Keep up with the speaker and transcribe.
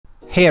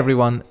Hey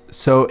everyone,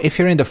 so if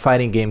you're in the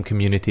fighting game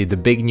community, the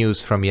big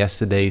news from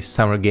yesterday's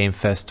Summer Game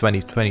Fest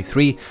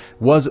 2023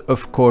 was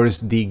of course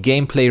the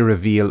gameplay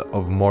reveal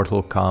of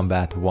Mortal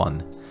Kombat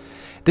 1.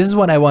 This is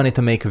what I wanted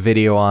to make a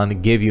video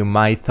on, give you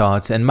my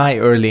thoughts and my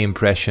early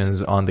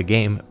impressions on the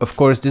game. Of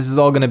course, this is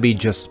all gonna be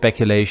just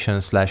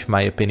speculation /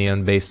 my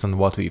opinion based on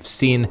what we've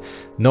seen.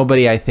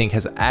 Nobody I think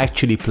has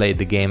actually played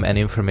the game, and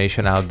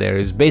information out there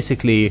is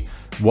basically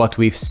what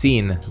we've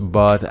seen,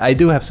 but I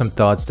do have some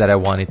thoughts that I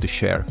wanted to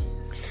share.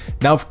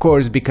 Now of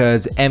course,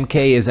 because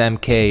MK is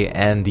MK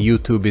and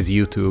YouTube is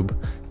YouTube,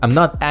 I'm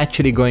not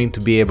actually going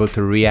to be able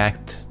to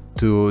react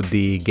to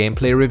the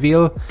gameplay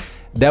reveal.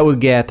 That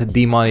would get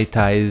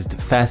demonetized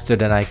faster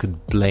than I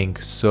could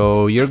blink,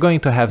 so you're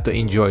going to have to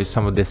enjoy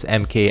some of this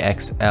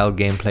MKXL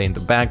gameplay in the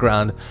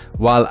background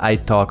while I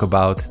talk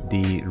about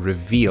the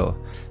reveal.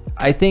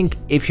 I think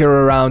if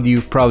you're around,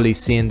 you've probably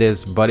seen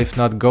this, but if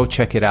not, go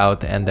check it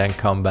out and then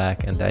come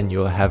back and then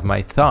you'll have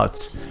my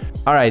thoughts.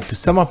 Alright, to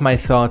sum up my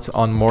thoughts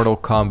on Mortal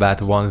Kombat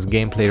 1's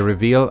gameplay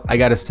reveal, I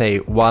gotta say,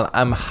 while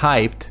I'm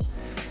hyped,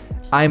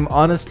 I'm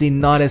honestly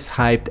not as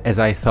hyped as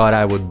I thought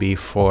I would be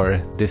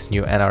for this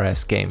new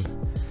NRS game.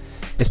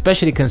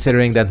 Especially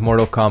considering that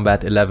Mortal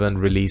Kombat 11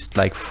 released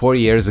like 4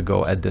 years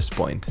ago at this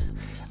point.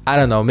 I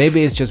don't know,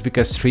 maybe it's just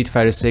because Street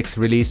Fighter 6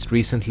 released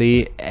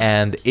recently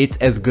and it's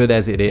as good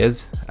as it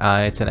is.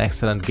 It's an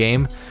excellent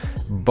game,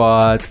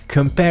 but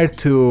compared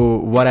to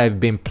what I've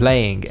been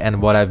playing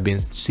and what I've been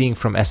seeing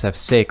from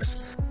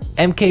SF6,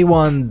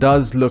 MK1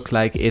 does look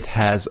like it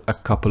has a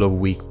couple of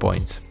weak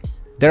points.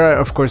 There are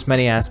of course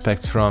many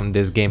aspects from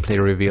this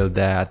gameplay reveal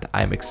that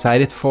I'm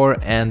excited for,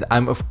 and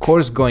I'm of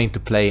course going to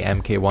play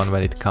MK1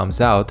 when it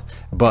comes out,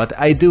 but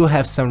I do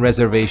have some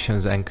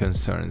reservations and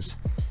concerns.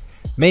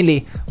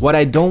 Mainly, what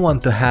I don't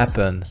want to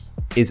happen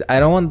is I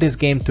don't want this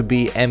game to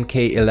be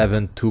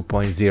MK11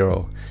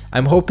 2.0.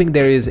 I'm hoping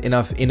there is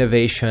enough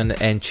innovation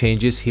and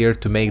changes here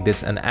to make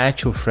this an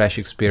actual fresh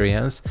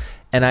experience,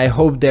 and I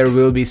hope there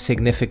will be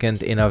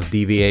significant enough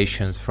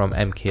deviations from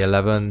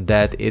MK11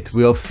 that it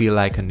will feel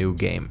like a new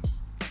game.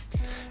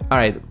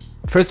 Alright,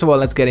 first of all,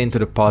 let's get into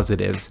the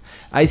positives.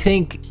 I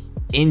think,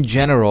 in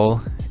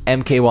general,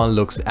 MK1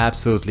 looks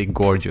absolutely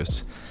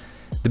gorgeous.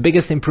 The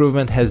biggest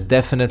improvement has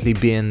definitely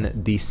been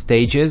the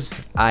stages.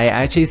 I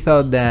actually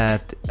thought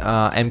that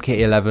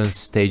MK11's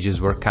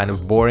stages were kind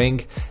of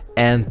boring,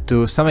 and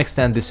to some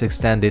extent this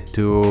extended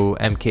to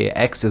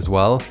MKX as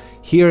well.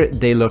 Here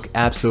they look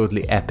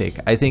absolutely epic.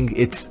 I think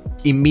it's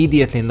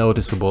immediately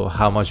noticeable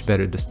how much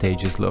better the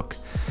stages look.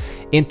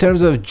 In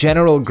terms of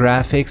general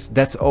graphics,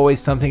 that's always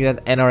something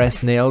that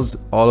NRS nails.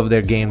 All of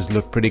their games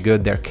look pretty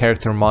good, their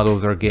character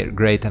models are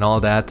great and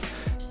all that.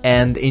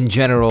 And in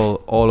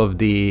general, all of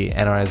the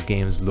NRS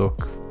games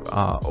look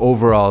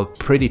overall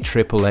pretty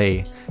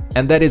AAA.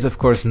 And that is of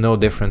course no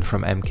different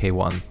from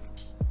MK1.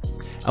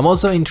 I'm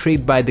also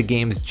intrigued by the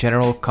game's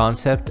general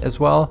concept as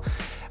well.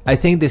 I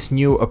think this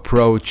new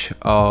approach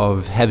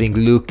of having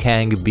Liu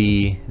Kang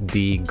be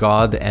the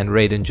god and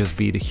Raiden just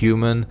be the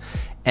human,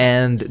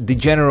 and the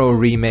general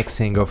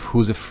remixing of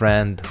who's a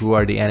friend, who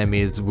are the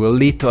enemies, will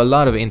lead to a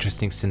lot of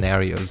interesting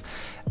scenarios.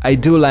 I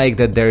do like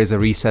that there is a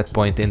reset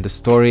point in the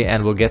story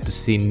and we'll get to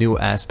see new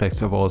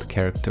aspects of old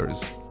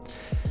characters.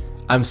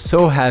 I'm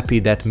so happy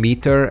that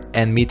meter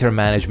and meter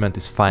management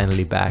is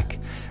finally back.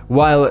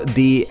 While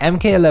the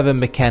MK11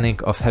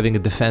 mechanic of having a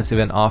defensive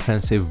and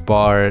offensive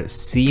bar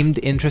seemed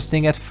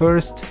interesting at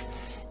first,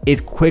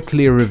 it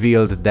quickly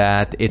revealed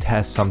that it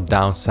has some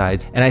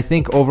downsides, and I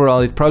think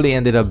overall it probably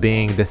ended up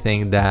being the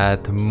thing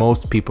that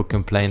most people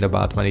complained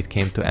about when it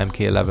came to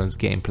MK11's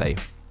gameplay.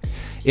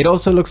 It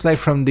also looks like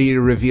from the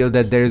reveal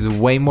that there is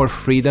way more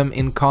freedom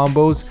in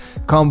combos.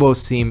 Combos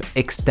seem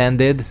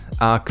extended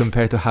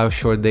compared to how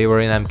short they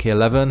were in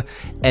MK11,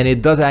 and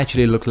it does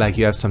actually look like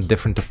you have some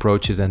different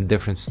approaches and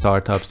different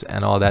startups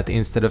and all that,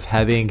 instead of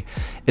having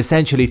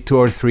essentially 2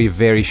 or 3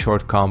 very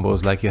short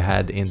combos like you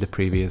had in the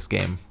previous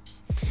game.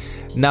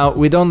 Now,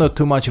 we don't know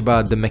too much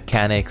about the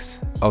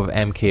mechanics of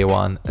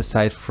MK1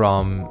 aside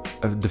from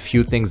the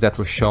few things that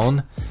were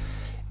shown.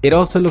 It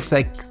also looks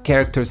like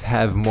characters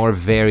have more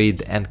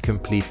varied and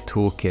complete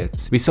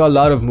toolkits. We saw a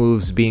lot of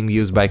moves being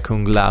used by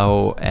Kung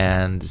Lao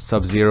and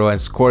Sub-Zero and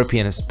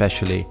Scorpion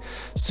especially.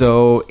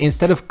 So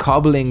instead of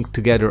cobbling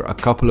together a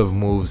couple of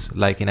moves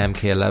like in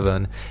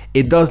MK11,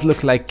 it does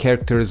look like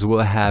characters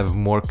will have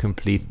more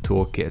complete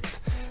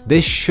toolkits.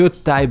 This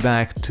should tie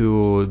back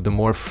to the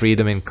more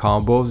freedom in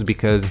combos,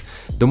 because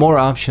the more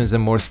options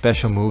and more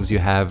special moves you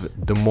have,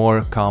 the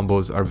more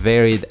combos are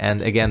varied,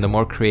 and again, the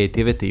more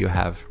creativity you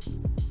have.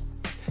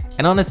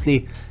 And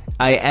honestly,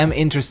 I am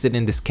interested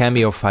in this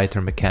cameo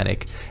fighter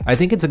mechanic. I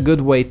think it's a good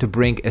way to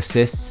bring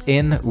assists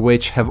in,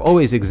 which have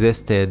always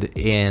existed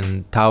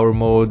in tower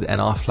mode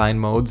and offline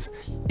modes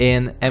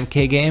in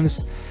MK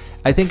games.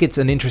 I think it's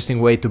an interesting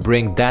way to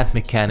bring that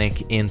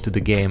mechanic into the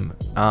game.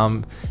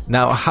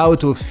 Now, how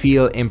it will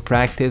feel in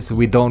practice,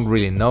 we don't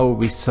really know.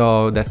 We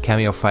saw that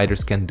cameo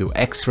fighters can do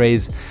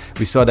X-rays,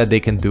 we saw that they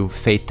can do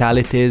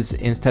fatalities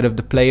instead of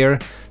the player,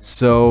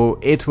 so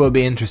it will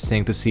be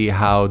interesting to see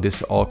how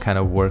this all kind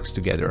of works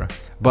together.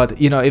 But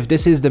you know, if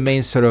this is the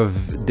main sort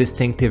of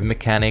distinctive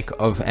mechanic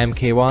of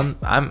MK1,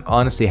 I'm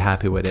honestly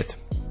happy with it.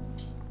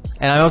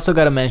 And I also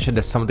gotta mention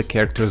that some of the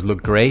characters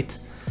look great.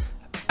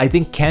 I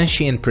think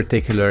Kenshi in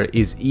particular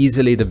is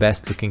easily the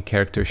best looking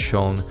character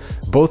shown,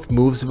 both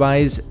moves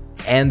wise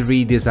and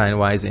redesign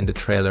wise in the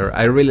trailer.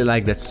 I really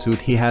like that suit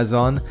he has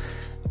on.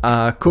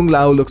 Kung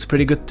Lao looks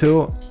pretty good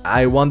too.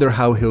 I wonder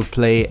how he'll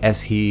play,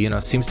 as he,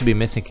 seems to be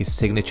missing his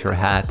signature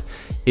hat.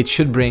 It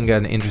should bring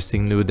an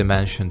interesting new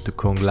dimension to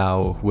Kung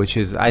Lao, which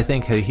is, I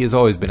think he's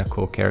always been a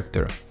cool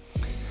character.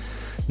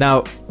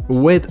 Now,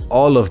 with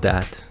all of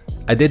that,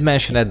 I did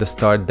mention at the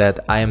start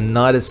that I am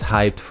not as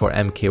hyped for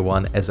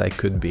MK1 as I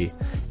could be,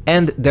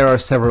 and there are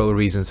several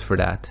reasons for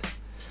that.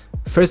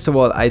 First of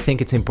all, I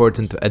think it's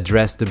important to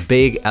address the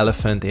big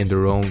elephant in the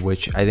room,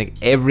 which I think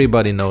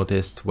everybody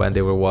noticed when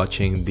they were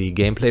watching the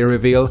gameplay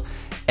reveal,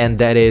 and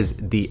that is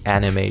the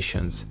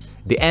animations.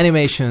 The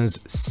animations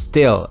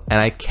still,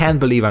 and I can't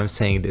believe I'm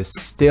saying this,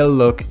 still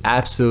look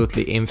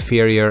absolutely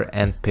inferior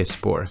and piss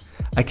poor.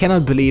 I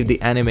cannot believe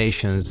the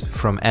animations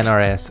from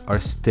NRS are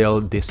still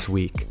this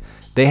weak.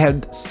 They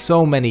had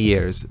so many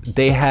years,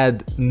 they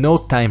had no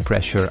time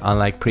pressure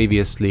unlike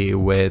previously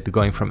with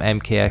going from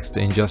MKX to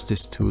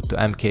Injustice 2 to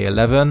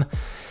MK11.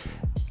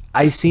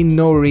 I see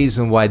no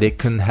reason why they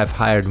couldn't have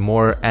hired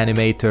more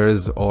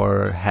animators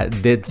or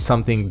did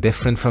something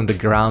different from the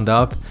ground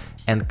up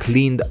and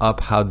cleaned up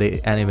how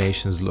the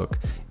animations look.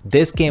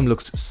 This game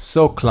looks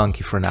so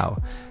clunky for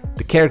now.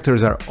 The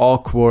characters are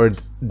awkward,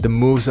 the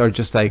moves are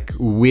just like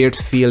weird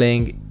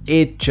feeling,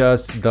 it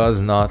just does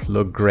not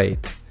look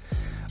great.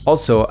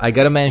 Also, I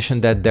gotta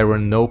mention that there were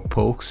no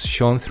pokes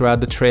shown throughout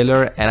the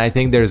trailer, and I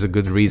think there's a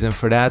good reason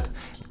for that,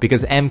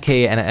 because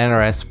MK and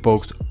NRS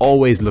pokes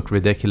always look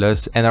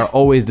ridiculous and are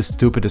always the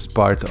stupidest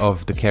part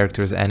of the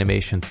character's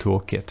animation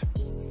toolkit.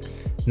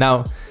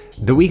 Now,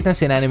 the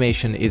weakness in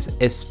animation is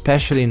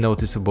especially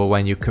noticeable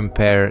when you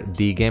compare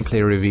the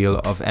gameplay reveal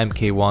of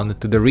MK1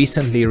 to the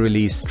recently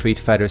released Street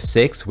Fighter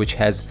 6, which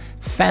has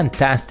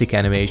fantastic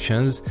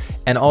animations,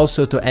 and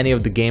also to any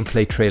of the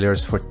gameplay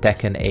trailers for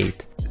Tekken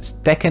 8.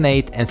 Tekken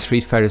 8 and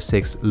Street Fighter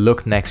 6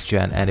 look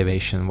next-gen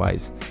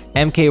animation-wise.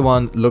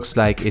 MK1 looks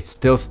like it's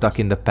still stuck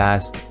in the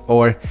past,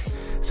 or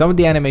some of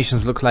the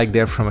animations look like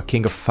they're from a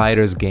King of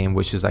Fighters game,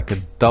 which is like a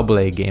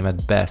AA game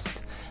at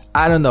best.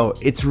 I don't know,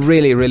 it's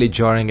really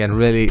jarring and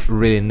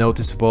really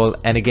noticeable,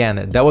 and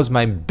again, that was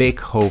my big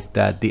hope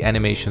that the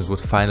animations would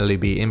finally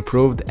be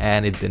improved,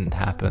 and it didn't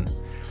happen.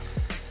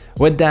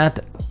 With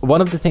that,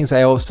 one of the things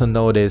I also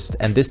noticed,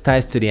 and this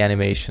ties to the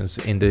animations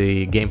in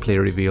the gameplay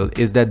reveal,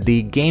 is that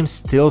the game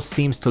still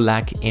seems to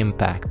lack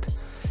impact.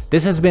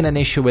 This has been an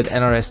issue with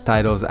NRS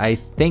titles, I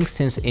think,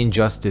 since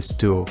Injustice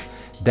 2,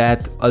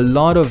 that a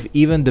lot of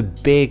even the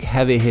big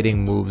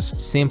heavy-hitting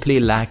moves simply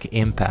lack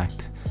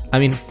impact. I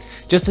mean,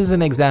 just as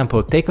an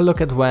example, take a look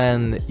at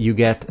when you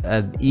get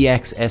an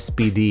EX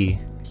SPD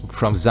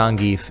from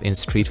Zangief in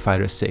Street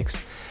Fighter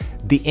 6.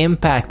 The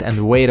impact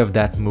and weight of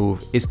that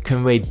move is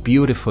conveyed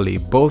beautifully,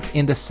 both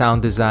in the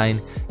sound design,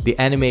 the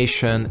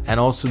animation, and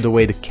also the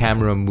way the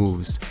camera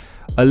moves.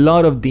 A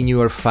lot of the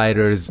newer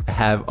fighters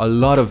have a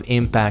lot of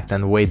impact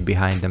and weight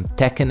behind them.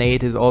 Tekken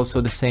 8 is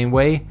also the same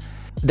way.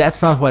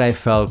 That's not what I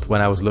felt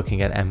when I was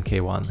looking at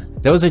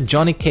MK1. There was a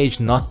Johnny Cage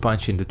nut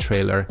punch in the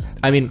trailer.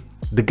 I mean,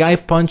 the guy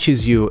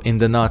punches you in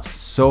the nuts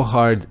so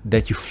hard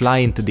that you fly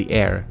into the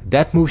air.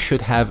 That move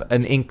should have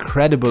an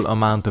incredible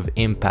amount of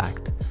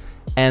impact.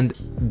 And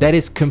that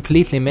is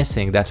completely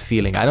missing, that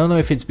feeling. I don't know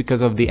if it's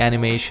because of the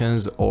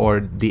animations or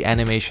the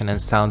animation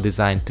and sound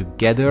design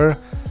together,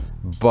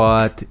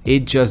 but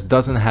it just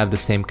doesn't have the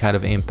same kind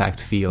of impact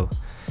feel.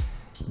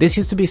 This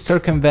used to be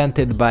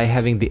circumvented by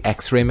having the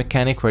X-ray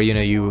mechanic where,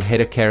 you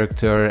hit a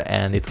character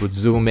and it would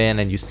zoom in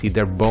and you see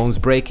their bones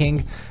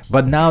breaking,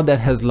 but now that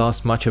has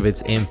lost much of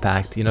its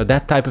impact.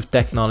 That type of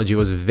technology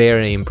was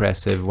very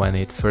impressive when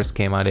it first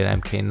came out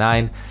in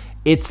MK9.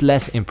 It's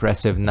less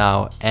impressive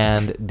now,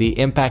 and the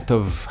impact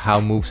of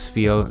how moves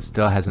feel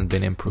still hasn't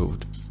been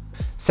improved.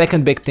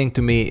 Second big thing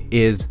to me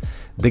is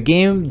the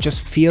game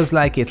just feels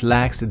like it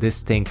lacks a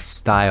distinct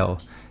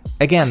style.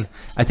 Again,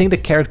 I think the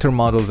character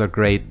models are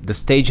great, the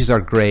stages are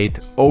great,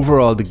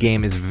 overall the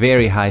game is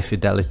very high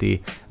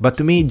fidelity, but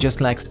to me it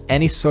just lacks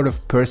any sort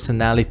of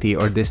personality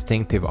or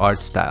distinctive art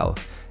style.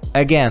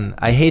 Again,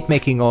 I hate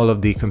making all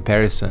of the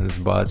comparisons,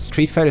 but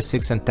Street Fighter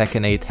 6 and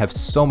Tekken 8 have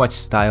so much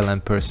style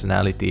and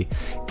personality.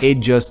 It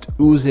just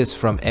oozes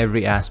from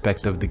every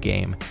aspect of the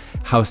game.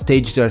 How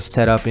stages are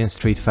set up in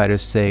Street Fighter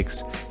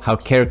 6, how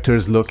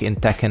characters look in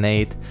Tekken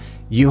 8.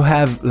 You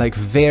have like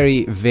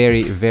very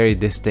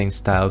distinct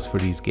styles for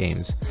these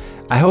games.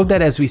 I hope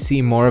that as we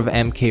see more of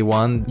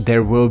MK1,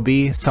 there will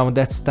be some of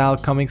that style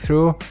coming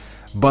through,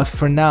 but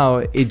for now,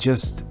 it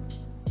just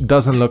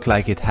doesn't look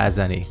like it has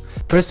any.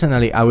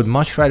 Personally, I would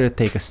much rather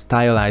take a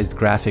stylized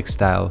graphic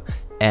style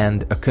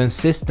and a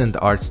consistent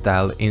art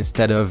style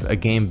instead of a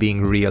game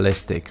being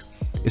realistic.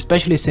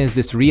 Especially since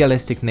this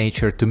realistic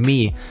nature to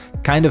me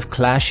kind of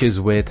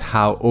clashes with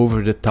how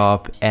over the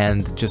top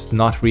and just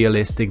not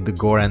realistic the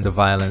gore and the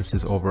violence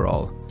is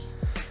overall.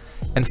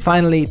 And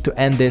finally, to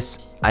end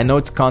this, I know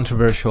it's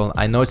controversial,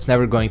 I know it's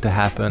never going to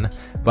happen,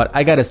 but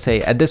I gotta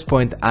say, at this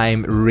point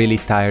I'm really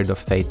tired of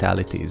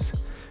fatalities.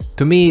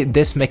 To me,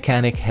 this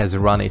mechanic has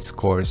run its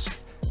course.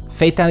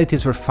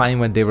 Fatalities were fine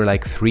when they were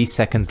like 3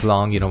 seconds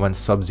long, you know, when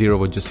Sub-Zero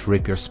would just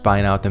rip your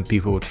spine out and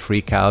people would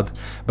freak out.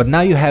 But now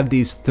you have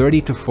these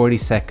 30 to 40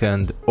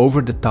 second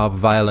over-the-top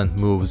violent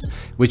moves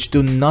which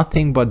do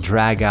nothing but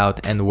drag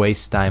out and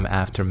waste time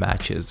after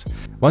matches.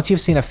 Once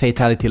you've seen a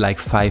fatality like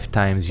 5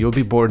 times, you'll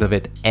be bored of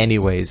it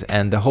anyways,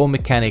 and the whole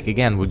mechanic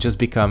again would just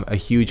become a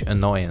huge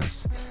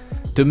annoyance.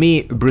 To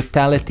me,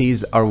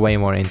 brutalities are way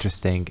more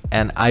interesting,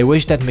 and I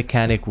wish that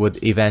mechanic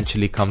would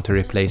eventually come to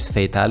replace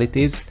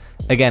fatalities.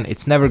 Again,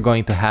 it's never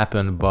going to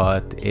happen,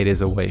 but it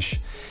is a wish.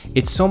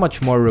 It's so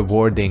much more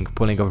rewarding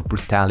pulling off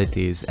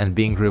brutalities and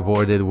being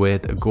rewarded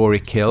with a gory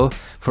kill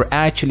for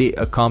actually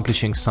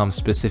accomplishing some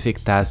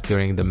specific task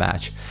during the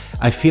match.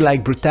 I feel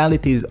like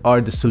brutalities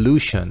are the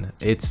solution.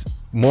 It's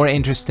more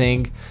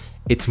interesting,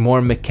 it's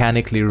more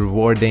mechanically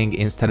rewarding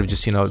instead of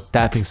just, you know,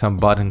 tapping some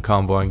button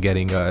combo and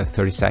getting a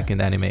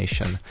 30-second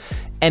animation.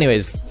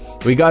 Anyways,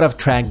 we got off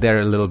track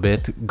there a little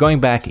bit. Going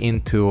back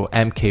into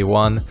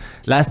MK1,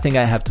 last thing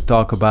I have to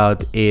talk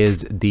about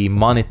is the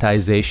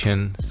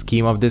monetization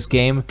scheme of this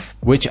game,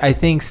 which I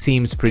think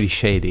seems pretty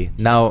shady.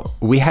 Now,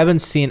 we haven't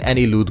seen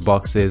any loot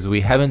boxes,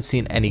 we haven't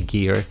seen any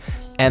gear,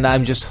 and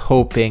I'm just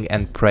hoping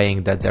and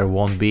praying that there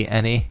won't be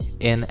any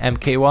in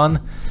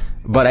MK1.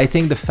 But I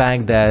think the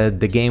fact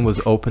that the game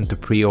was open to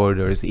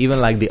pre-orders,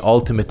 even like the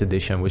Ultimate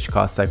Edition, which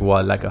costs like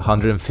what, like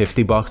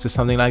 $150 or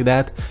something like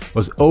that,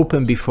 was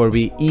open before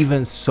we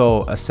even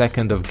saw a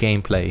second of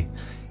gameplay,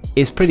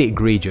 is pretty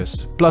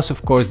egregious. Plus,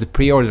 of course, the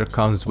pre-order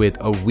comes with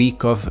a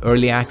week of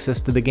early access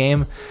to the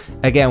game.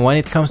 Again, when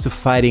it comes to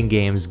fighting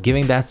games,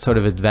 giving that sort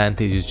of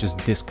advantage is just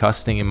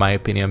disgusting in my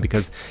opinion,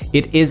 because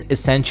it is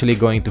essentially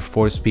going to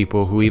force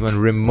people who even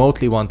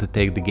remotely want to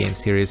take the game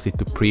seriously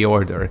to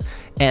pre-order.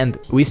 And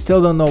we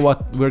still don't know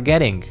what we're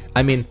getting.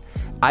 I mean,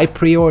 I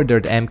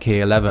pre-ordered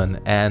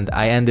MK11 and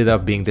I ended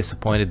up being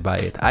disappointed by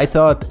it. I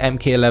thought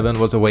MK11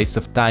 was a waste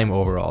of time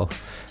overall.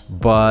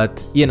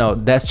 But, you know,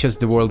 that's just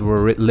the world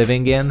we're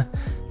living in.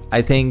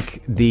 I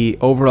think the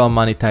overall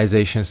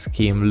monetization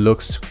scheme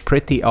looks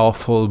pretty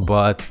awful,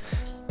 but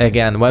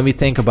again, when we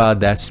think about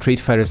that, Street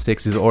Fighter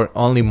 6 is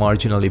only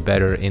marginally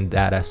better in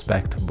that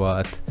aspect,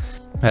 but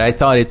I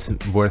thought it's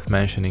worth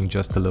mentioning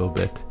just a little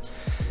bit.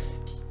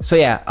 So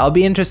yeah, I'll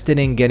be interested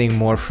in getting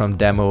more from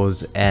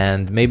demos,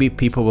 and maybe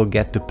people will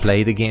get to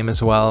play the game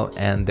as well,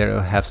 and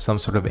they'll have some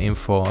sort of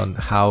info on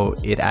how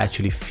it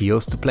actually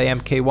feels to play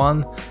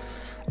MK1.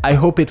 I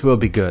hope it will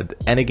be good,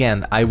 and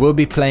again, I will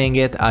be playing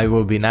it, I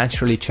will be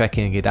naturally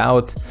checking it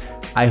out.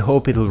 I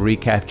hope it will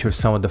recapture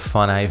some of the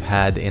fun I've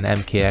had in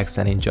MKX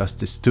and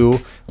Injustice 2,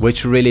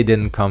 which really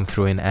didn't come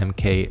through in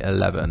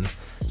MK11.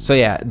 So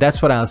yeah,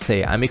 that's what I'll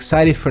say. I'm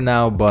excited for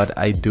now, but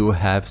I do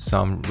have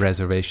some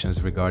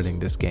reservations regarding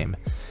this game.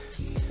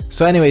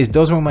 So anyways,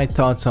 those were my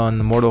thoughts on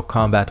Mortal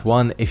Kombat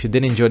 1. If you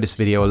did enjoy this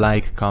video,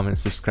 like, comment,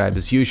 subscribe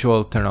as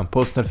usual, turn on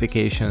post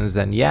notifications,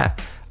 and yeah,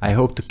 I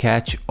hope to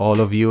catch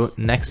all of you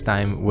next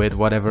time with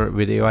whatever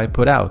video I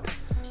put out.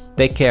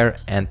 Take care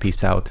and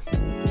peace out.